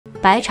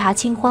白茶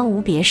清欢无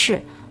别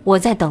事，我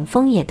在等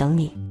风也等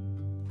你。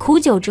苦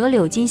酒折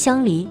柳金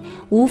相离，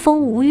无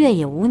风无月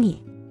也无你。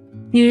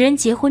女人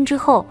结婚之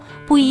后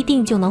不一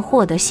定就能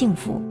获得幸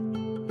福，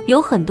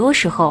有很多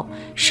时候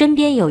身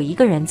边有一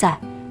个人在，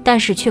但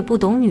是却不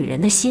懂女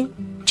人的心，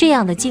这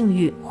样的境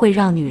遇会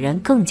让女人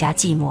更加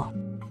寂寞。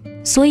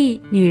所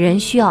以女人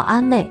需要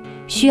安慰，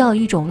需要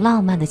一种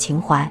浪漫的情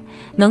怀，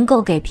能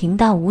够给平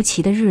淡无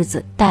奇的日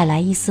子带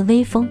来一丝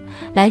微风，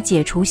来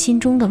解除心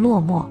中的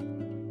落寞。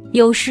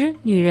有时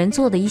女人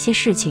做的一些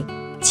事情，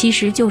其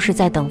实就是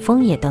在等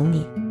风也等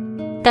你。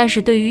但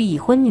是对于已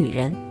婚女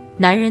人，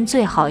男人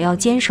最好要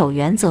坚守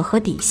原则和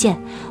底线，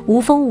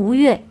无风无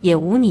月也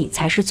无你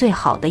才是最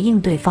好的应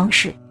对方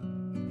式。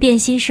变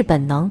心是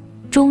本能，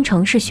忠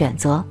诚是选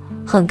择，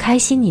很开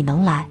心你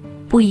能来，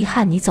不遗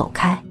憾你走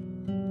开。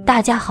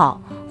大家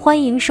好，欢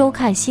迎收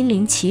看心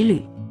灵奇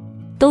旅。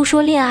都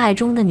说恋爱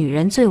中的女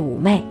人最妩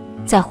媚，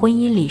在婚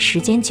姻里时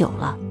间久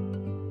了，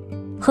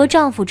和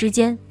丈夫之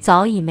间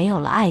早已没有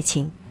了爱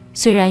情，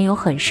虽然有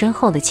很深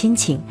厚的亲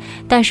情，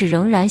但是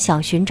仍然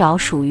想寻找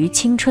属于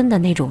青春的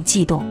那种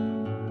悸动。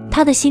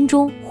她的心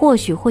中或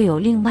许会有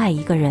另外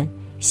一个人，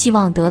希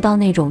望得到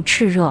那种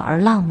炽热而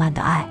浪漫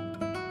的爱。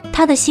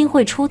她的心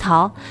会出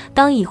逃。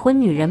当已婚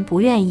女人不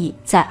愿意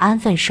再安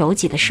分守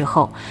己的时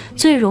候，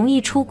最容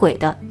易出轨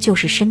的就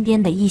是身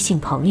边的异性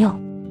朋友。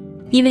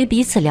因为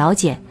彼此了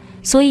解，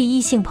所以异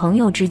性朋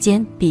友之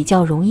间比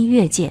较容易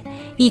越界，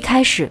一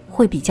开始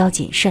会比较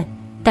谨慎，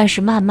但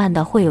是慢慢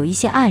的会有一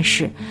些暗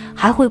示，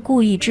还会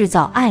故意制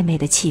造暧昧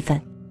的气氛。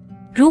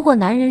如果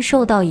男人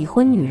受到已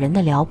婚女人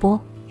的撩拨，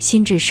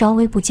心智稍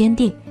微不坚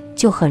定，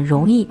就很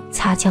容易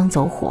擦枪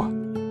走火。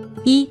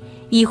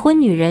已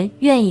婚女人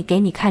愿意给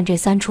你看这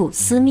3处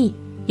私密，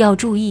要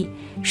注意，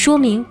说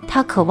明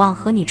她渴望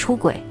和你出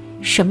轨。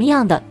什么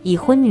样的已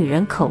婚女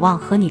人渴望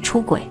和你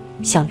出轨？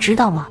想知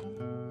道吗？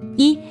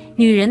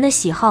女人的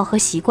喜好和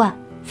习惯，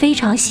非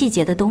常细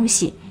节的东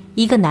西。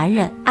一个男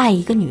人爱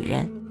一个女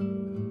人，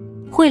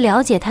会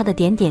了解她的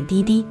点点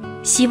滴滴，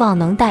希望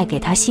能带给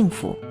她幸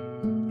福。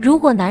如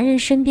果男人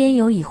身边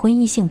有已婚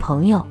异性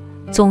朋友，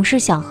总是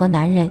想和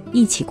男人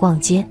一起逛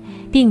街，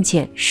并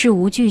且事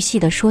无巨细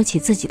地说起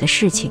自己的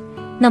事情，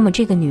那么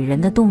这个女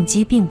人的动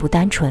机并不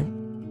单纯。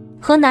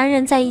和男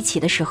人在一起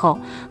的时候，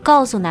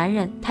告诉男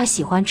人她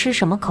喜欢吃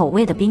什么口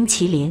味的冰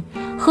淇淋，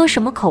喝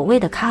什么口味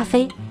的咖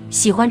啡，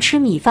喜欢吃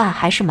米饭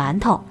还是馒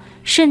头，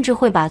甚至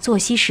会把作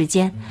息时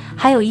间，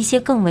还有一些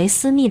更为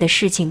私密的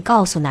事情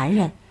告诉男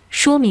人，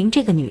说明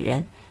这个女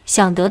人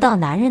想得到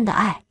男人的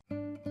爱。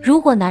如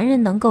果男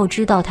人能够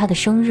知道她的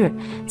生日，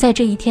在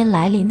这一天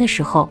来临的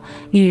时候，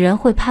女人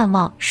会盼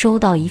望收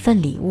到一份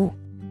礼物。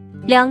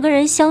两个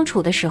人相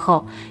处的时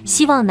候，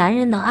希望男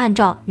人能按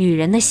照女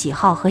人的喜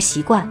好和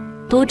习惯，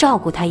多照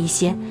顾她一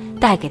些，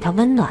带给她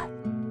温暖。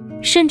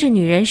甚至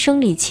女人生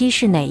理期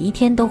是哪一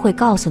天都会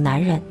告诉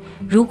男人。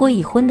如果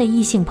已婚的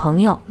异性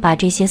朋友把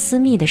这些私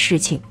密的事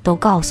情都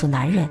告诉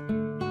男人，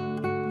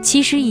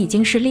其实已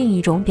经是另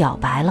一种表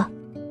白了。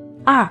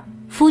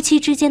夫妻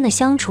之间的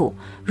相处，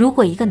如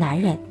果一个男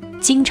人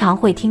经常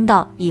会听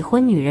到已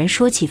婚女人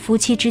说起夫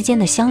妻之间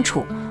的相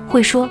处，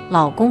会说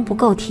老公不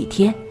够体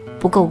贴，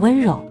不够温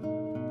柔，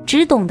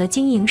只懂得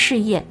经营事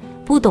业，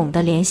不懂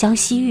得怜香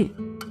惜玉，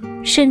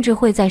甚至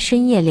会在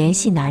深夜联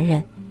系男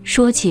人，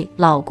说起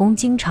老公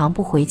经常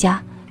不回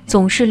家，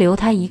总是留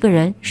她一个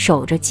人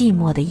守着寂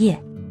寞的夜。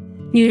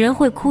女人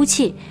会哭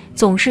泣，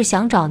总是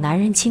想找男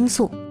人倾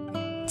诉，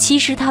其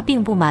实她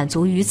并不满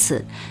足于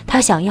此，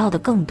她想要的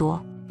更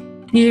多。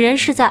女人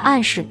是在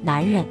暗示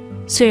男人，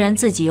虽然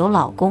自己有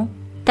老公，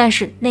但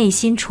是内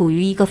心处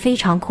于一个非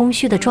常空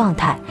虚的状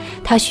态，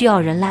她需要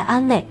人来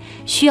安慰，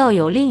需要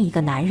有另一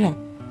个男人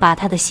把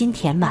她的心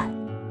填满。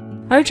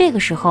而这个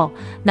时候，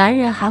男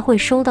人还会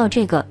收到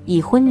这个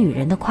已婚女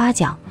人的夸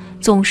奖，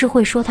总是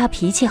会说她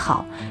脾气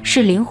好，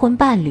是灵魂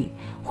伴侣，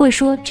会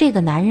说这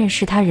个男人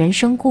是她人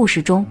生故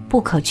事中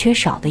不可缺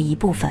少的一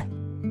部分。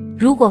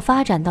如果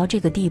发展到这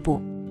个地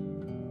步，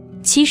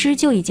其实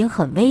就已经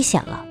很危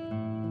险了。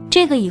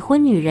这个已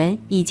婚女人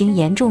已经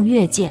严重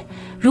越界，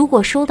如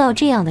果收到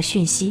这样的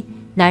讯息，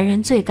男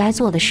人最该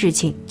做的事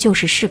情就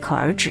是适可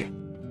而止。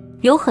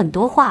有很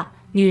多话，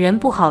女人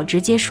不好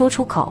直接说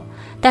出口，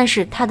但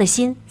是她的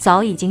心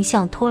早已经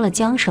像脱了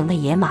缰绳的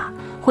野马，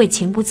会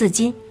情不自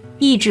禁，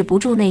抑制不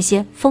住那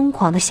些疯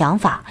狂的想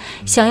法，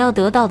想要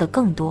得到的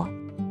更多。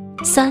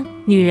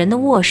女人的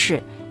卧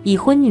室，已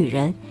婚女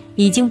人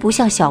已经不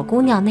像小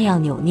姑娘那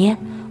样扭捏，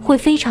会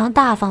非常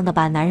大方地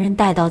把男人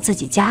带到自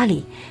己家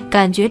里，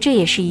感觉这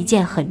也是一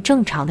件很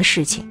正常的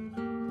事情。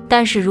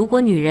但是如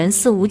果女人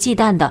肆无忌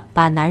惮地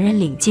把男人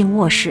领进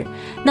卧室，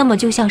那么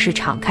就像是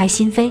敞开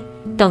心扉，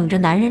等着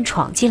男人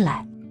闯进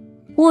来。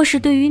卧室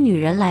对于女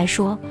人来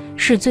说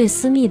是最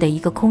私密的一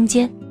个空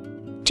间，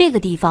这个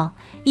地方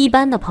一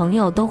般的朋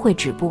友都会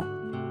止步，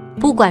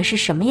不管是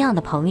什么样的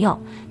朋友，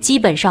基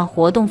本上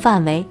活动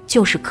范围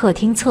就是客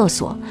厅、厕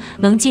所，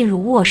能进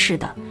入卧室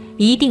的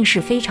一定是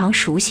非常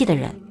熟悉的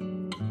人。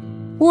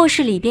卧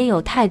室里边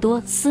有太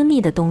多私密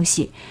的东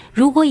西，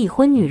如果已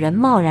婚女人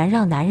贸然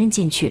让男人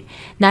进去，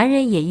男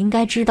人也应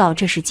该知道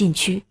这是禁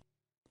区。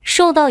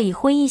受到已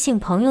婚异性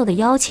朋友的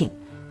邀请，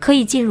可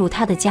以进入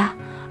他的家，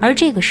而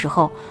这个时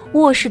候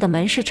卧室的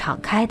门是敞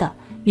开的，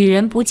女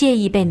人不介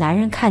意被男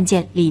人看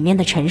见里面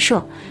的陈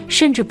设，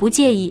甚至不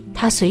介意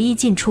他随意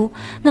进出，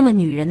那么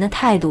女人的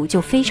态度就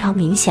非常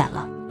明显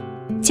了。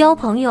交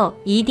朋友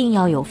一定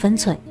要有分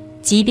寸，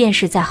即便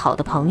是再好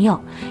的朋友，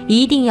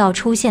一定要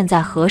出现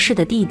在合适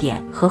的地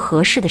点和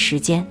合适的时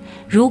间。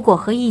如果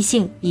和异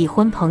性已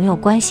婚朋友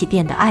关系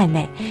变得暧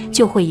昧，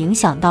就会影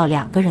响到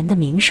两个人的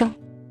名声，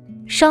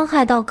伤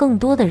害到更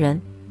多的人，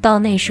到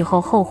那时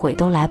候后悔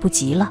都来不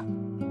及了。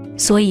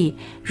所以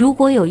如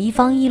果有一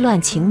方意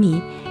乱情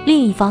迷，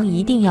另一方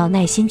一定要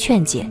耐心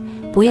劝解，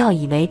不要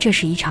以为这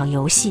是一场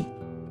游戏，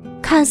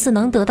看似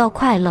能得到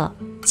快乐，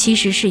其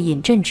实是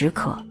饮鸩止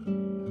渴，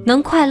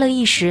能快乐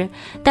一时，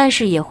但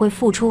是也会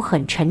付出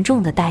很沉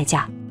重的代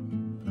价。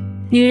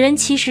女人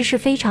其实是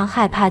非常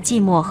害怕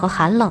寂寞和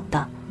寒冷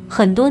的，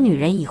很多女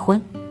人已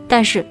婚，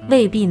但是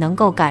未必能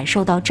够感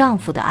受到丈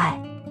夫的爱。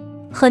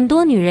很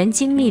多女人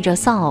经历着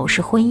丧偶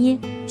式婚姻，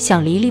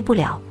想离不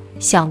了，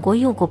想过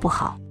又过不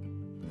好，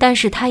但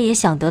是她也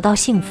想得到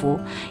幸福，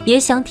也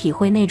想体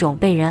会那种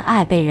被人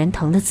爱被人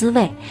疼的滋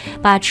味，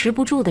把持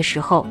不住的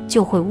时候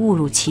就会误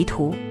入歧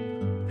途。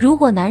如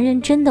果男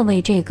人真的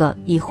为这个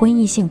已婚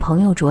异性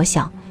朋友着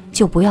想，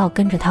就不要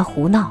跟着他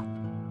胡闹，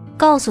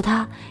告诉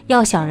他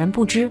要想人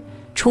不知，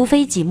除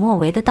非己莫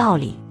为的道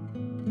理。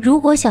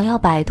如果想要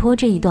摆脱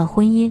这一段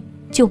婚姻，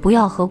就不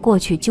要和过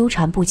去纠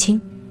缠不清，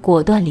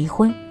果断离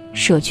婚，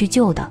舍去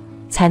旧的，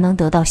才能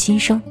得到新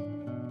生。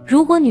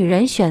如果女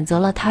人选择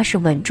了他是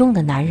稳重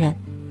的男人，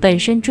本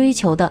身追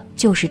求的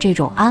就是这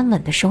种安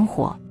稳的生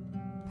活，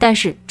但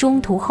是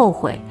中途后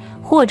悔，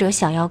或者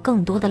想要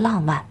更多的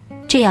浪漫，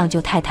这样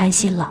就太贪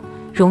心了，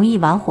容易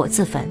玩火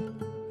自焚。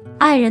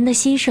爱人的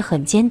心是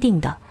很坚定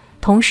的，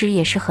同时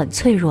也是很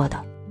脆弱的。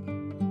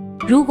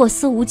如果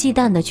肆无忌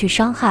惮地去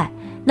伤害，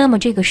那么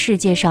这个世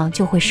界上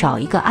就会少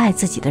一个爱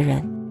自己的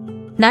人。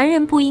男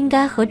人不应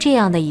该和这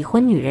样的已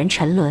婚女人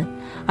沉沦，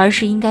而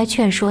是应该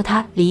劝说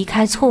她离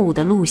开错误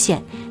的路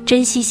线，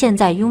珍惜现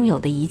在拥有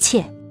的一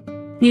切。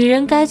女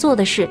人该做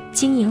的是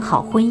经营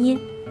好婚姻，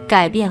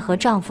改变和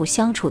丈夫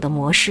相处的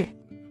模式，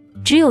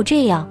只有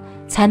这样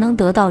才能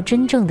得到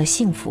真正的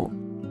幸福。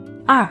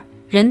2.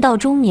 人到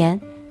中年，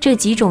这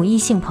几种异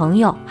性朋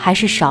友还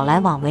是少来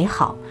往为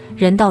好。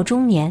人到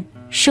中年，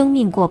生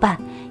命过半，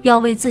要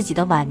为自己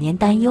的晚年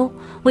担忧，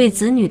为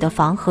子女的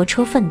房和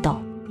车奋斗。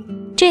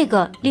这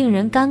个令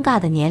人尴尬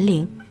的年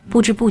龄，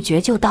不知不觉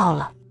就到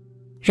了。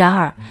然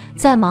而，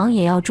再忙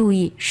也要注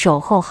意守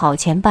候好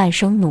前半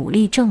生努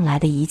力挣来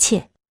的一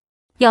切。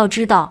要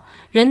知道，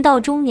人到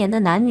中年的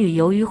男女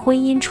由于婚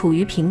姻处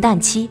于平淡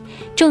期，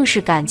正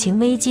是感情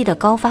危机的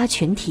高发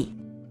群体。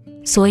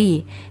所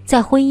以，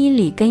在婚姻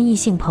里跟异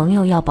性朋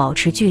友要保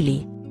持距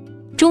离，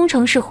忠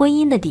诚是婚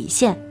姻的底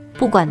线，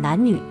不管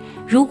男女。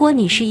如果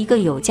你是一个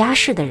有家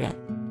室的人，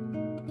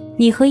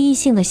你和异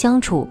性的相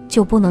处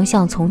就不能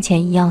像从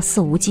前一样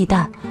肆无忌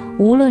惮，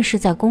无论是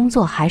在工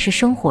作还是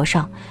生活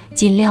上，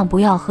尽量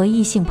不要和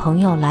异性朋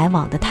友来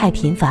往的太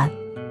频繁。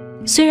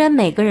虽然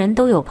每个人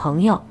都有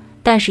朋友，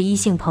但是异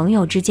性朋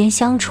友之间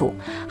相处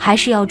还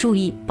是要注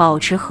意保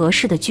持合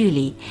适的距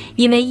离，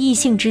因为异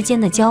性之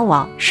间的交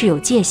往是有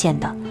界限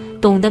的，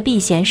懂得避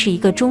嫌是一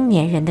个中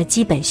年人的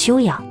基本修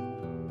养。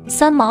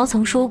三毛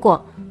曾说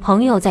过，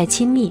朋友再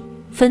亲密，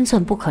分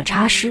寸不可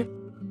差失。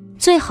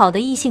最好的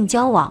异性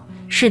交往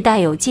是带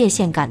有界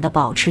限感的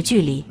保持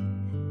距离。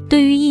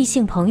对于异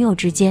性朋友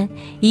之间，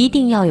一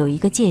定要有一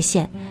个界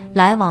限，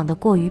来往的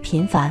过于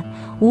频繁，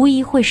无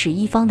疑会使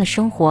一方的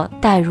生活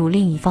带入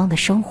另一方的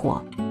生活。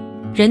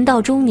人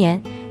到中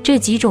年，这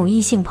几种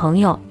异性朋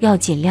友要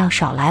尽量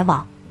少来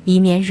往，以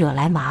免惹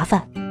来麻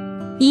烦。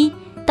1.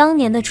 当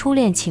年的初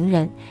恋情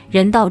人。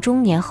人到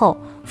中年后，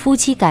夫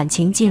妻感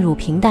情进入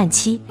平淡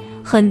期，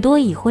很多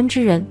已婚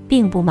之人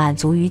并不满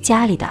足于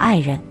家里的爱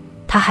人，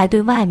他还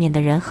对外面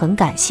的人很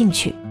感兴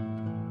趣，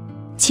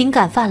情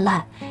感泛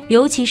滥，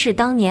尤其是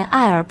当年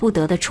爱而不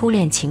得的初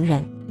恋情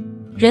人。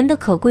人的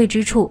可贵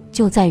之处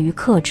就在于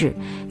克制，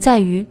在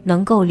于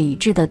能够理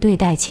智地对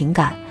待情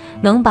感，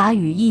能把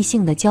与异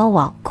性的交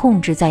往控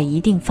制在一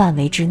定范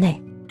围之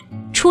内。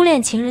初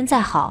恋情人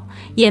再好，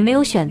也没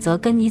有选择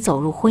跟你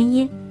走入婚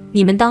姻，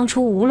你们当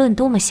初无论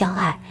多么相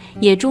爱，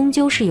也终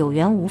究是有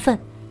缘无分，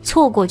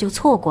错过就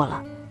错过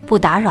了，不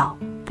打扰，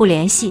不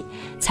联系，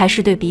才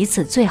是对彼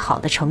此最好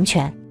的成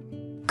全。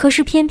可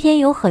是偏偏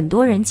有很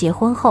多人结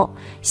婚后，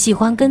喜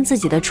欢跟自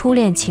己的初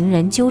恋情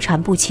人纠缠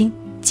不清，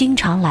经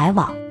常来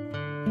往。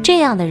这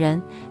样的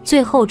人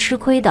最后吃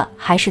亏的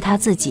还是他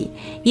自己，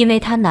因为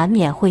他难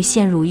免会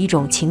陷入一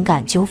种情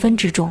感纠纷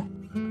之中。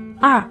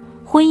2.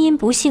 婚姻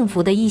不幸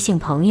福的异性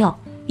朋友。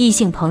异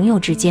性朋友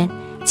之间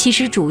其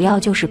实主要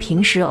就是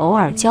平时偶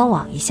尔交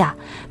往一下，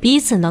彼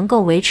此能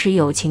够维持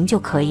友情就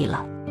可以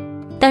了。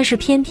但是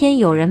偏偏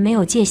有人没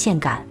有界限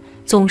感，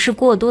总是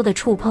过多的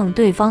触碰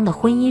对方的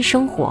婚姻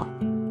生活。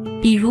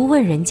比如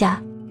问人家，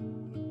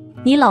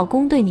你老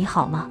公对你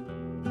好吗？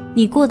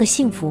你过得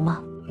幸福吗？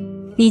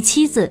你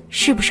妻子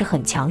是不是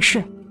很强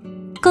势？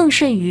更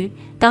甚于，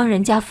当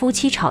人家夫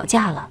妻吵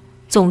架了，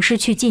总是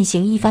去进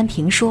行一番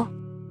评说。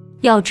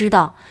要知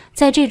道，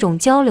在这种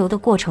交流的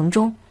过程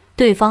中，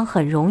对方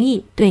很容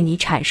易对你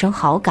产生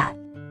好感，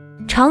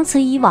长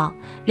此以往，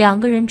两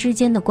个人之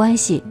间的关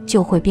系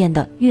就会变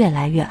得越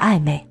来越暧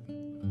昧。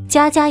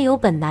家家有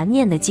本难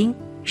念的经，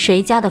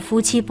谁家的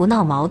夫妻不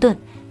闹矛盾，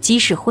即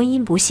使婚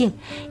姻不幸，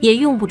也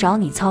用不着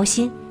你操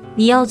心。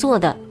你要做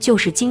的就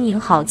是经营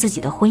好自己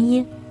的婚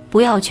姻，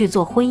不要去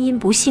做婚姻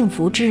不幸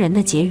福之人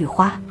的解语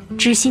花、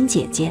知心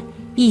姐姐、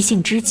异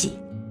性知己。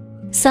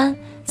3.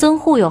 增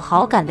互有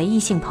好感的异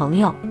性朋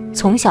友。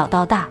从小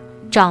到大，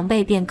长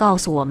辈便告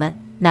诉我们，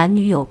男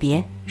女有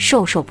别，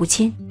授受不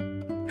亲。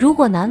如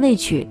果男未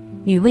娶，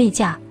女未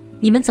嫁，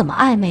你们怎么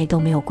暧昧都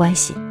没有关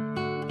系。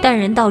但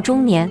人到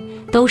中年，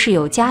都是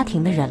有家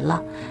庭的人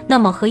了，那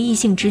么和异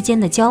性之间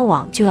的交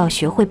往就要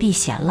学会避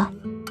嫌了。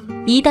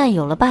一旦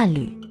有了伴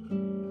侣，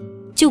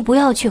就不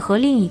要去和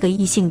另一个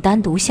异性单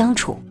独相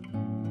处。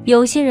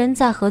有些人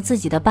在和自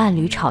己的伴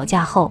侣吵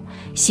架后，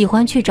喜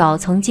欢去找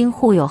曾经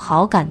互有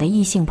好感的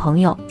异性朋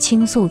友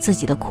倾诉自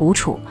己的苦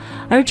楚，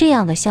而这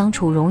样的相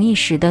处容易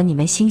使得你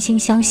们惺惺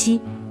相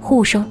惜，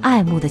互生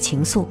爱慕的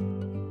情愫。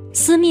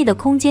私密的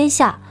空间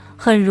下，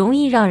很容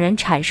易让人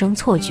产生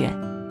错觉。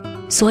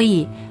所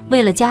以，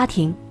为了家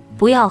庭，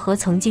不要和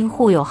曾经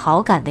互有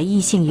好感的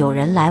异性友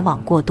人来往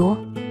过多。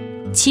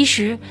其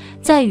实，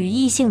在与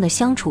异性的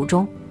相处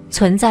中，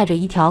存在着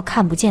一条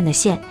看不见的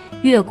线，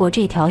越过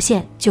这条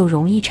线就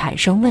容易产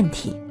生问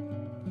题。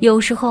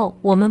有时候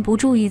我们不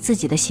注意自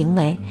己的行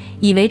为，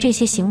以为这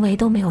些行为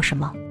都没有什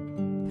么，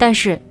但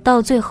是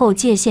到最后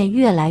界限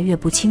越来越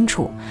不清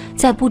楚，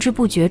在不知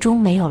不觉中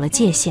没有了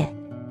界限，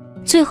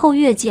最后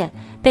越界，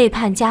背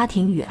叛家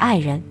庭与爱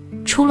人，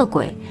出了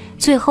轨，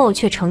最后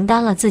却承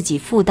担了自己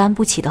负担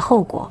不起的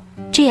后果，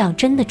这样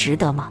真的值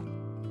得吗？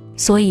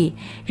所以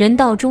人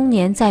到中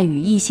年，在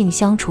与异性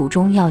相处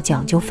中要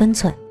讲究分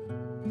寸，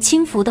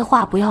轻浮的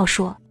话不要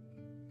说，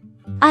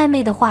暧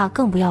昧的话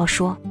更不要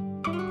说，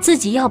自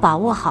己要把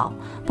握好，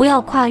不要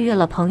跨越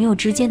了朋友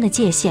之间的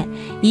界限，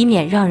以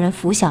免让人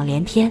浮想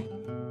联翩。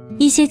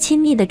一些亲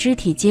密的肢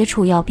体接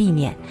触要避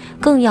免，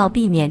更要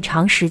避免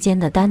长时间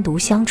的单独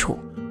相处。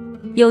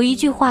有一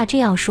句话这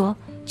样说，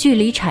距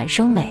离产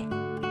生美。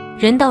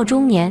人到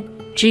中年，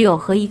只有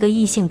和一个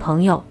异性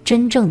朋友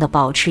真正的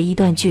保持一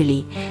段距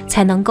离，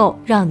才能够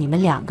让你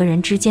们两个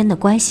人之间的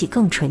关系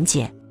更纯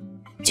洁。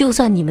就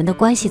算你们的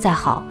关系再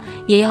好，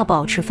也要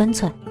保持分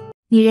寸。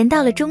女人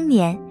到了中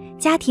年，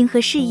家庭和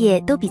事业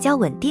都比较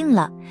稳定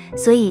了，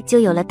所以就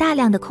有了大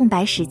量的空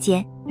白时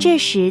间。这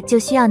时就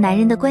需要男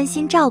人的关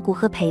心照顾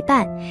和陪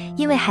伴，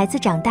因为孩子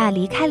长大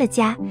离开了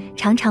家，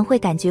常常会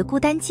感觉孤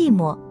单寂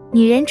寞，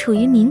女人处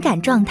于敏感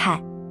状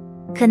态。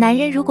可男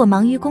人如果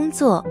忙于工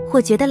作，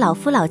或觉得老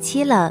夫老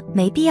妻了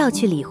没必要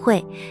去理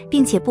会，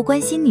并且不关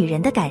心女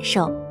人的感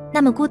受，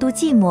那么孤独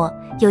寂寞、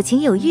有情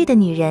有欲的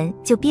女人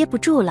就憋不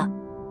住了。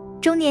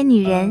中年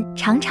女人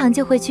常常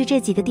就会去这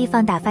几个地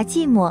方打发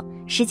寂寞，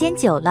时间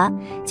久了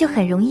就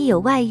很容易有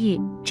外遇，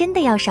真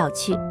的要少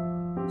去。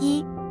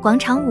1. 广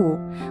场舞。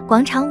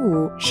广场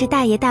舞是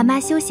大爷大妈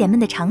休闲们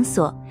的场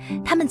所，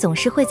他们总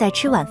是会在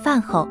吃晚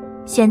饭后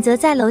选择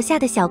在楼下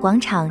的小广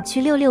场去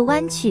溜溜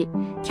弯去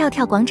跳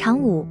跳广场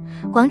舞。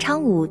广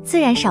场舞自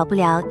然少不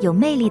了有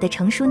魅力的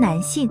成熟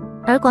男性，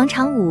而广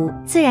场舞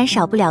自然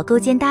少不了勾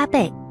肩搭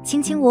背、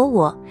卿卿我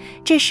我。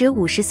这时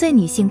50岁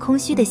女性空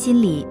虚的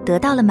心理得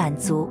到了满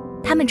足，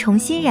她们重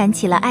新燃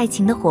起了爱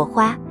情的火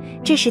花。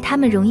这时她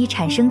们容易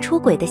产生出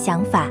轨的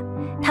想法，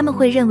她们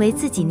会认为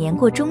自己年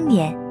过中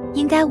年，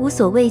应该无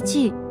所畏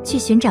惧，去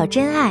寻找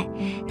真爱。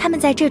她们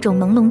在这种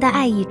朦胧的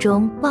爱意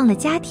中忘了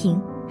家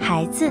庭、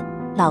孩子、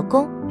老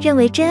公，认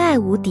为真爱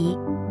无敌。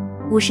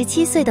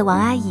57岁的王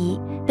阿姨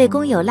被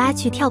工友拉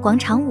去跳广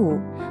场舞，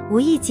无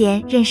意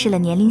间认识了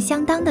年龄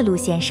相当的陆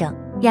先生，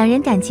两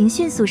人感情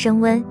迅速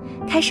升温。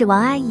开始王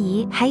阿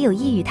姨还有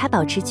意与他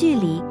保持距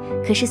离，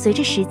可是随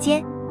着时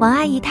间，王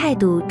阿姨态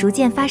度逐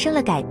渐发生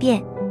了改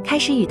变，开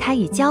始与他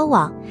交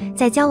往。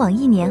在交往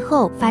1年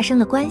后发生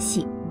了关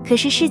系，可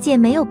是世界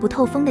没有不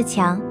透风的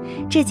墙，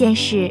这件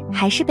事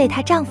还是被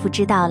她丈夫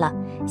知道了。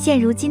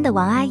现如今的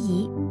王阿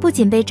姨不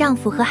仅被丈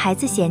夫和孩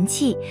子嫌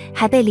弃，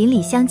还被邻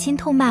里乡亲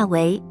痛骂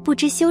为不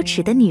知羞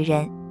耻的女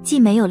人，既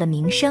没有了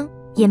名声，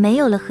也没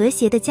有了和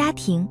谐的家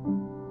庭。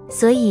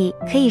所以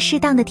可以适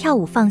当的跳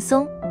舞放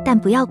松，但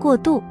不要过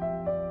度。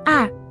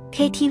2.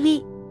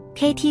 KTV。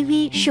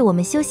 KTV 是我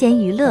们休闲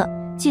娱乐、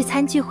聚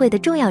餐聚会的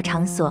重要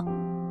场所，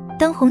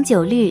灯红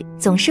酒绿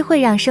总是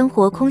会让生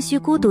活空虚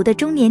孤独的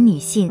中年女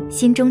性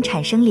心中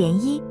产生涟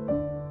漪。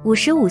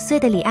55岁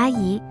的李阿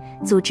姨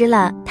组织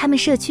了他们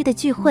社区的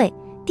聚会，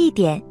地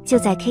点就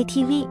在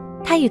KTV。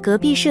 她与隔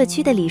壁社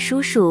区的李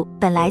叔叔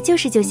本来就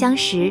是旧相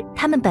识，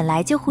他们本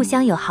来就互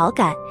相有好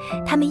感，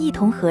他们一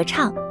同合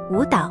唱、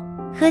舞蹈、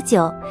喝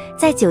酒，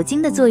在酒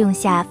精的作用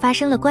下发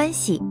生了关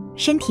系，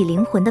身体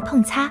灵魂的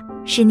碰擦，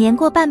使年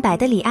过半百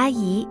的李阿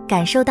姨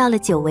感受到了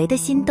久违的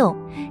心动，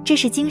这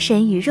是精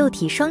神与肉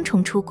体双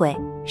重出轨。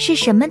是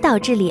什么导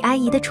致李阿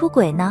姨的出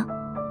轨呢？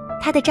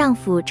她的丈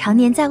夫常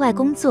年在外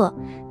工作，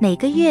每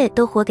个月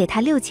都活给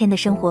她6000的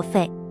生活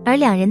费，而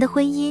两人的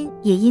婚姻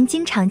也因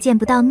经常见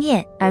不到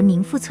面而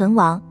名负存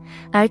亡，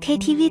而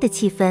KTV 的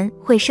气氛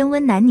会升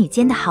温男女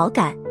间的好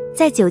感，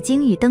在酒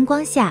精与灯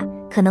光下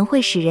可能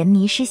会使人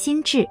迷失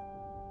心智，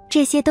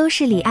这些都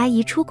是李阿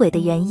姨出轨的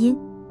原因。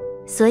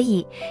所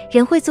以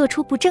人会做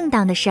出不正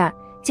当的事儿，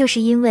就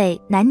是因为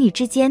男女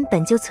之间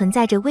本就存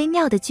在着微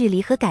妙的距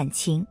离和感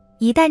情，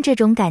一旦这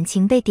种感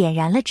情被点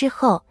燃了之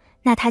后，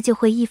那它就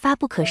会一发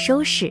不可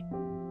收拾。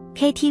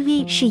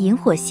 KTV 是引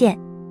火线。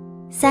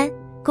3.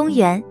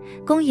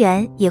 公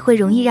园也会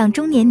容易让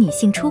中年女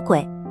性出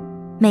轨。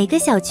每个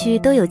小区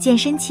都有健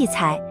身器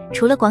材，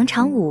除了广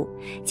场舞，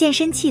健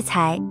身器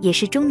材也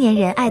是中年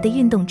人爱的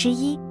运动之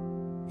一。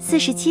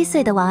47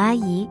岁的王阿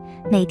姨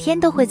每天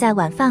都会在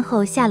晚饭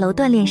后下楼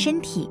锻炼身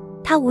体，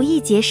她无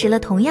意结识了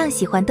同样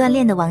喜欢锻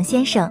炼的王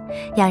先生，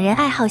两人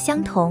爱好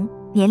相同，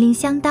年龄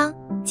相当，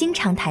经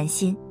常谈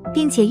心，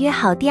并且约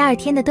好第二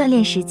天的锻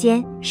炼时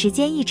间。时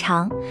间一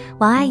长，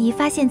王阿姨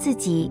发现自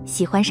己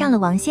喜欢上了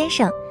王先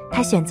生，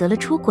她选择了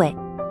出轨。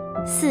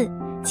4.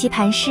 棋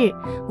盘室。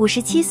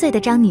57岁的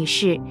张女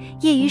士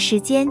业余时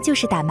间就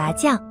是打麻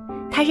将，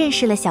她认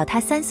识了小她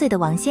3岁的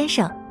王先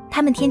生，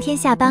他们天天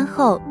下班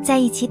后在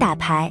一起打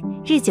牌，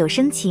日久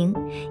生情。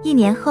1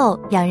年后，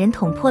两人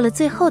捅破了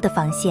最后的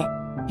防线，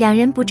两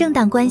人不正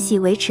当关系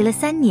维持了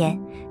3年，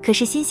可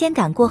是新鲜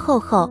感过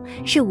后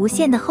是无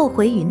限的后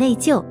悔与内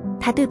疚，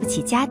她对不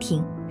起家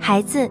庭、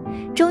孩子，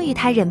终于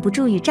她忍不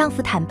住与丈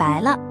夫坦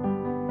白了，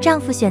丈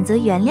夫选择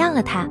原谅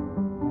了她。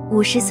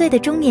50岁的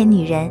中年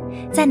女人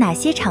在哪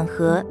些场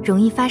合容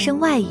易发生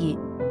外遇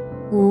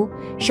？5.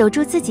 守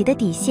住自己的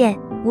底线，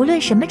无论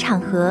什么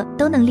场合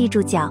都能立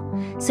住脚。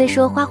虽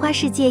说花花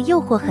世界诱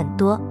惑很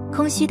多，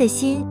空虚的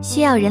心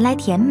需要人来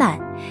填满，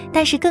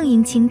但是更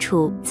应清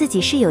楚自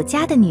己是有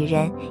家的女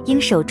人，应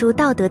守住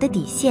道德的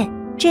底线，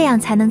这样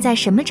才能在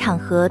什么场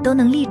合都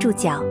能立住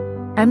脚。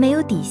而没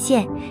有底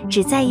线，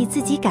只在意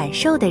自己感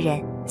受的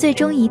人，最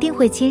终一定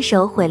会亲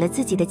手毁了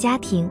自己的家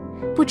庭，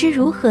不知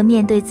如何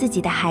面对自己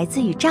的孩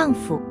子与丈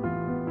夫。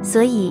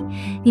所以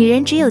女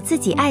人只有自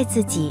己爱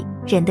自己，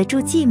忍得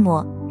住寂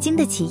寞，经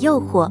得起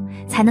诱惑，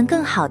才能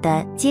更好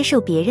地接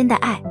受别人的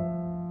爱。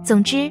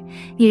总之，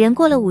女人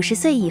过了50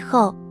岁以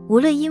后，无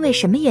论因为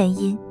什么原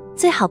因，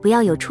最好不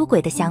要有出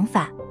轨的想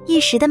法。一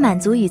时的满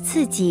足与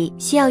刺激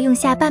需要用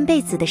下半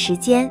辈子的时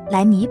间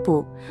来弥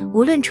补，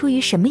无论出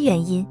于什么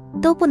原因，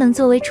都不能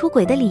作为出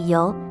轨的理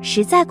由。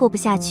实在过不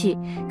下去，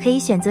可以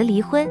选择离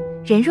婚。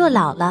人若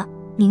老了，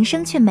名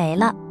声却没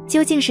了，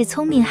究竟是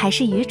聪明还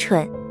是愚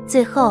蠢？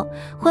最后，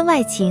婚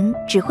外情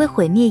只会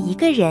毁灭一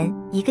个人、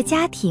一个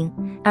家庭，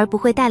而不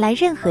会带来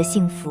任何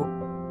幸福。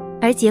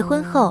而结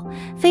婚后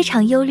非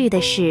常忧虑的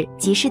是，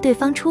即使对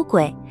方出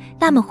轨，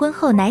那么婚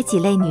后哪几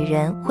类女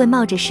人会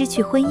冒着失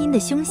去婚姻的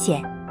凶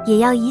险，也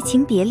要移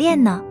情别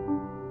恋呢？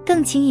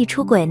更轻易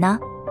出轨呢？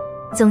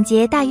总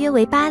结大约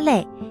为8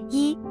类。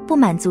1. 不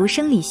满足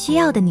生理需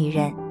要的女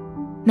人。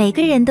每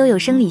个人都有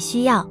生理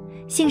需要，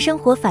性生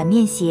活反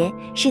面邪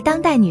是当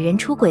代女人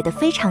出轨的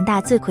非常大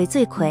罪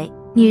魁。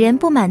女人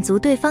不满足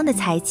对方的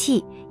才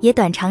气，也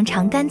短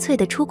常干脆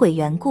的出轨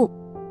缘故。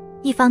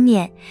一方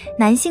面，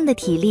男性的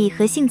体力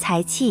和性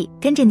才气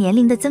跟着年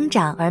龄的增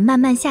长而慢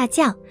慢下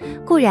降，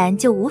固然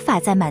就无法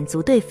再满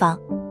足对方。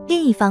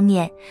另一方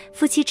面，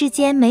夫妻之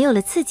间没有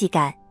了刺激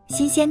感、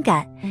新鲜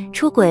感，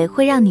出轨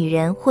会让女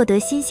人获得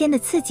新鲜的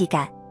刺激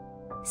感，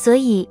所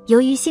以由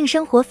于性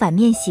生活反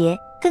面邪，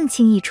更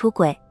轻易出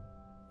轨。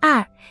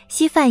2.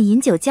 稀饭饮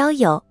酒交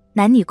友，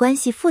男女关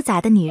系复杂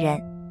的女人。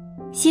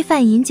稀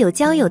饭饮酒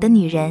交友的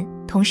女人，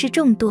同事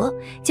众多，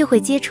就会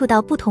接触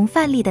到不同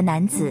范例的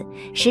男子，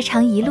时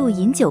常一路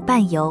饮酒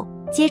伴游，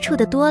接触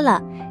的多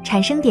了，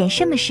产生点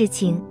什么事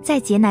情在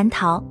劫难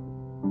逃。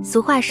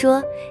俗话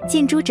说，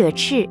近朱者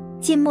赤，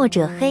近墨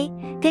者黑，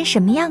跟什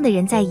么样的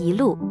人在一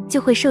路，就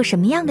会受什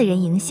么样的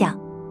人影响。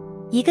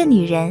一个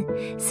女人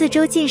四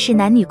周尽是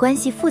男女关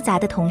系复杂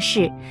的同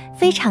事，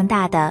非常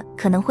大的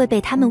可能会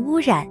被他们污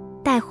染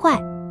带坏，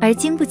而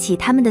经不起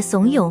他们的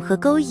怂恿和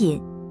勾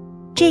引。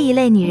这一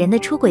类女人的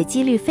出轨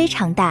几率非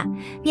常大，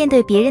面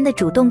对别人的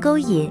主动勾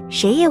引，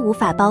谁也无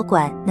法保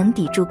管能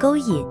抵住勾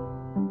引。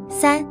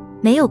3.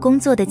 没有工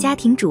作的家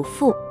庭主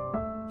妇。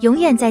永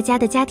远在家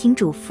的家庭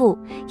主妇，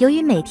由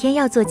于每天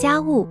要做家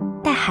务、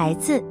带孩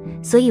子，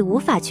所以无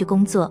法去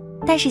工作，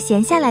但是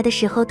闲下来的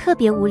时候特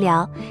别无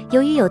聊，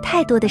由于有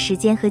太多的时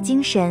间和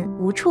精神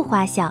无处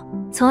花销，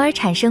从而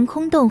产生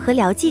空洞和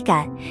聊寂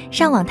感，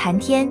上网谈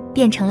天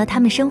变成了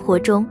他们生活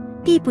中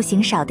必不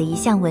行少的一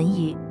项文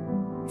娱。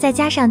再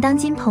加上当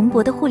今蓬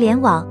勃的互联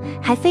网，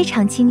还非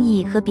常轻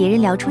易和别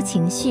人聊出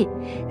情绪，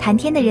谈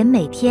天的人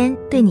每天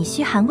对你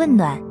嘘寒问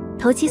暖，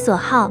投其所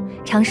好，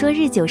常说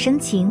日久生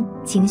情，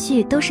情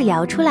绪都是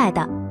聊出来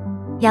的。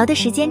聊的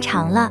时间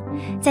长了，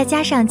再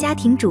加上家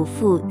庭主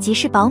妇即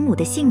是保姆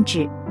的性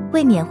质，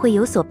未免会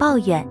有所抱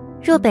怨，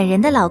若本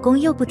人的老公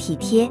又不体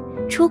贴，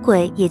出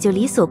轨也就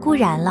理所固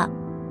然了。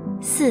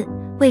4.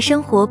 为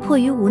生活迫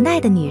于无奈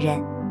的女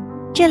人。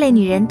这类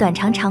女人短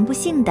常不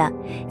幸的，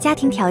家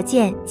庭条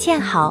件欠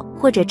好，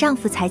或者丈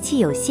夫才气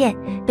有限，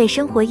被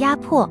生活压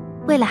迫，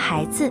为了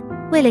孩子，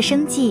为了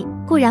生计，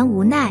固然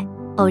无奈，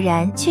偶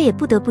然却也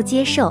不得不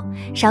接受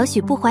少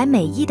许不怀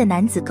美意的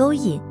男子勾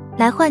引，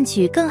来换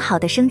取更好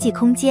的生计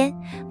空间，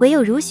唯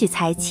有如许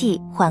才气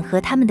缓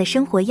和他们的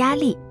生活压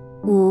力。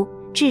5.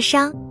 智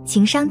商、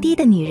情商低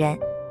的女人。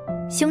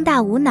胸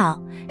大无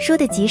脑，说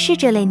的即是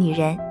这类女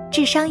人，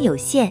智商有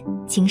限，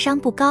情商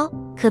不高，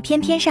可偏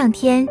偏上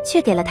天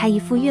却给了她一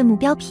副月目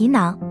标皮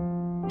囊。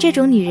这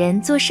种女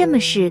人做什么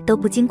事都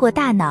不经过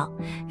大脑，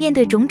面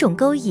对种种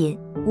勾引，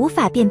无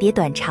法辨别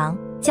短长，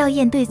校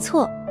验对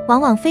错，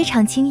往往非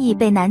常轻易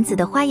被男子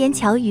的花言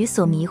巧语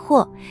所迷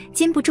惑，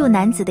禁不住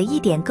男子的一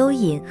点勾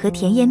引和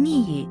甜言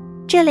蜜语。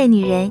这类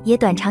女人也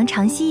短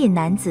常吸引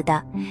男子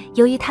的，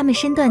由于她们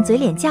身段嘴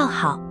脸较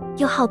好，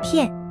又好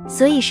骗，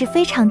所以是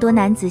非常多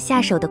男子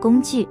下手的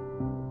工具。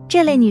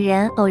这类女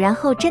人偶然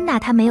后真拿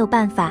她没有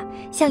办法，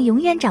像永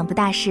远长不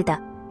大似的，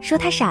说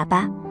她傻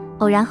吧，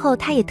偶然后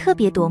她也特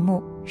别夺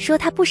目，说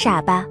她不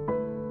傻吧。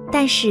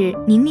但是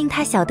明明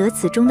她晓得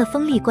此中的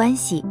锋利关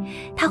系，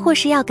她或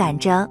是要赶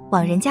着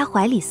往人家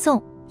怀里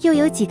送，又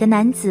有几个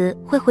男子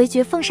会回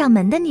绝奉上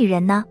门的女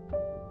人呢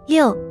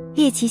？6.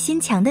 猎奇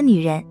心强的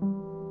女人。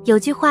有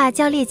句话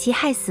叫猎奇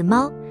害死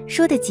猫，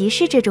说的即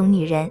是这种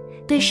女人，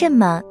对什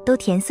么都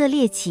甜色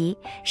猎奇，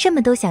什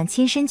么都想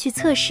亲身去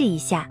测试一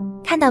下，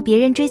看到别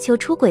人追求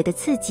出轨的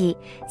刺激，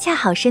恰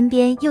好身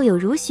边又有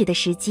如许的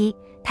时机，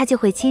她就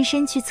会亲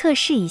身去测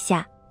试一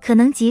下，可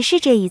能即是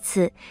这一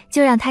次，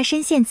就让她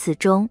深陷此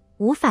中，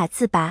无法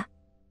自拔。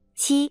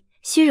7.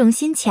 虚荣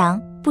心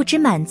强，不知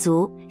满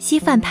足，稀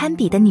饭攀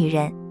比的女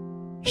人。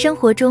生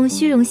活中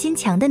虚荣心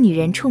强的女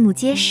人触目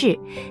皆是，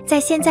在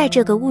现在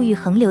这个物欲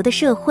横流的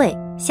社会，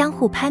相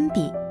互攀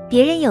比，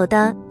别人有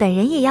的本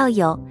人也要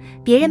有，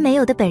别人没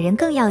有的本人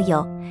更要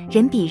有，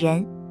人比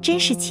人，真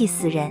是气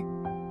死人。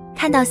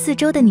看到四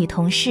周的女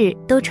同事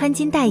都穿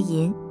金戴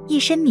银，一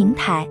身名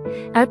牌，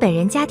而本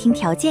人家庭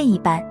条件一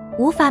般，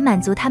无法满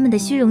足他们的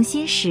虚荣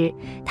心时，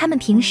他们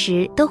平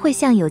时都会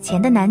向有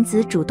钱的男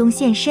子主动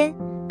献身，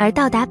而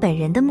到达本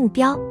人的目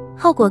标，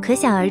后果可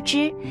想而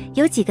知，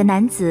有几个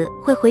男子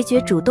会回绝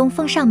主动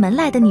奉上门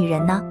来的女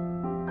人呢？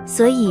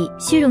所以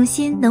虚荣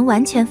心能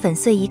完全粉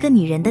碎一个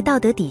女人的道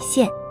德底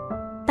线。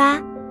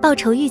8. 报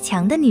仇欲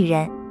强的女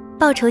人。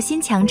报仇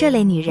心强这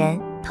类女人，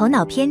头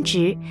脑偏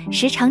执，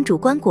时常主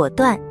观果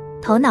断，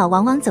头脑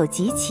往往走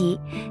极其，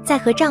在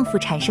和丈夫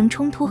产生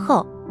冲突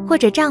后，或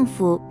者丈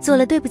夫做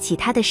了对不起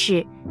她的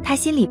事，她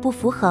心里不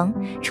服衡，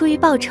出于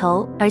报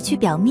仇而去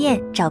表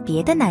面找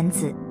别的男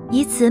子，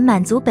以此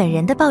满足本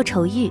人的报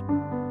仇欲。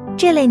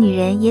这类女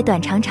人也短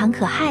常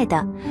可害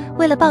的，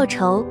为了报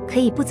仇可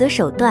以不择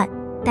手段，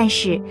但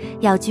是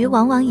了局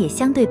往往也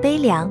相对悲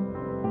凉。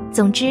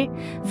总之，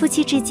夫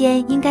妻之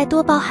间应该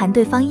多包涵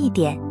对方一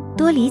点，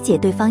多理解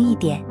对方一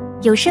点，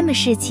有什么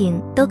事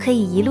情都可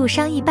以一路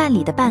商议办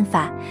理的办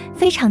法。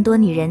非常多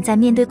女人在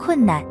面对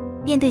困难，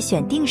面对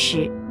选定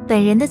时，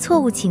本人的错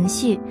误情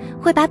绪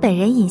会把本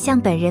人引向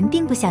本人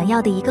并不想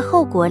要的一个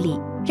后果里，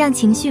让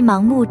情绪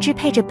盲目支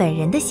配着本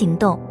人的行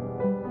动。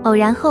偶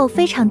然后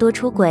非常多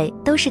出轨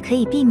都是可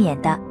以避免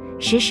的，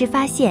时时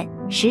发现，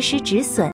时时止损。